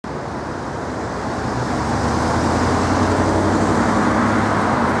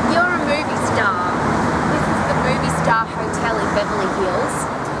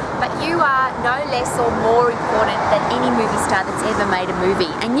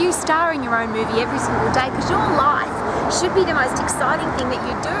movie, and you star in your own movie every single day, because your life should be the most exciting thing that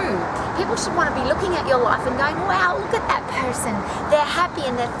you do. People should want to be looking at your life and going, wow, look at that person. They're happy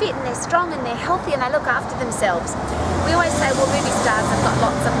and they're fit and they're strong and they're healthy and they look after themselves. We always say, well, movie stars have got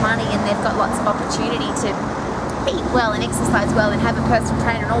lots of money and they've got lots of opportunity to eat well and exercise well and have a personal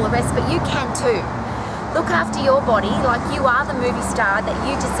trainer and all the rest, but you can too. Look after your body like you are the movie star that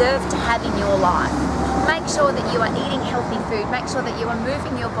you deserve to have in your life. Make sure that you are eating healthy food. Make sure that you are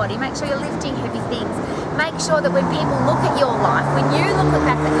moving your body. Make sure you're lifting heavy things. Make sure that when people look at your life, when you look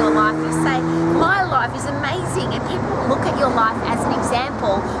back at your life, you say, my life is amazing. And people look at your life as an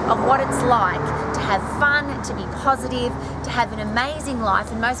example of what it's like to have fun, to be positive, to have an amazing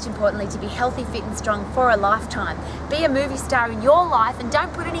life, and most importantly, to be healthy, fit and strong for a lifetime. Be a movie star in your life and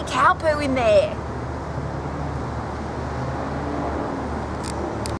don't put any cow poo in there.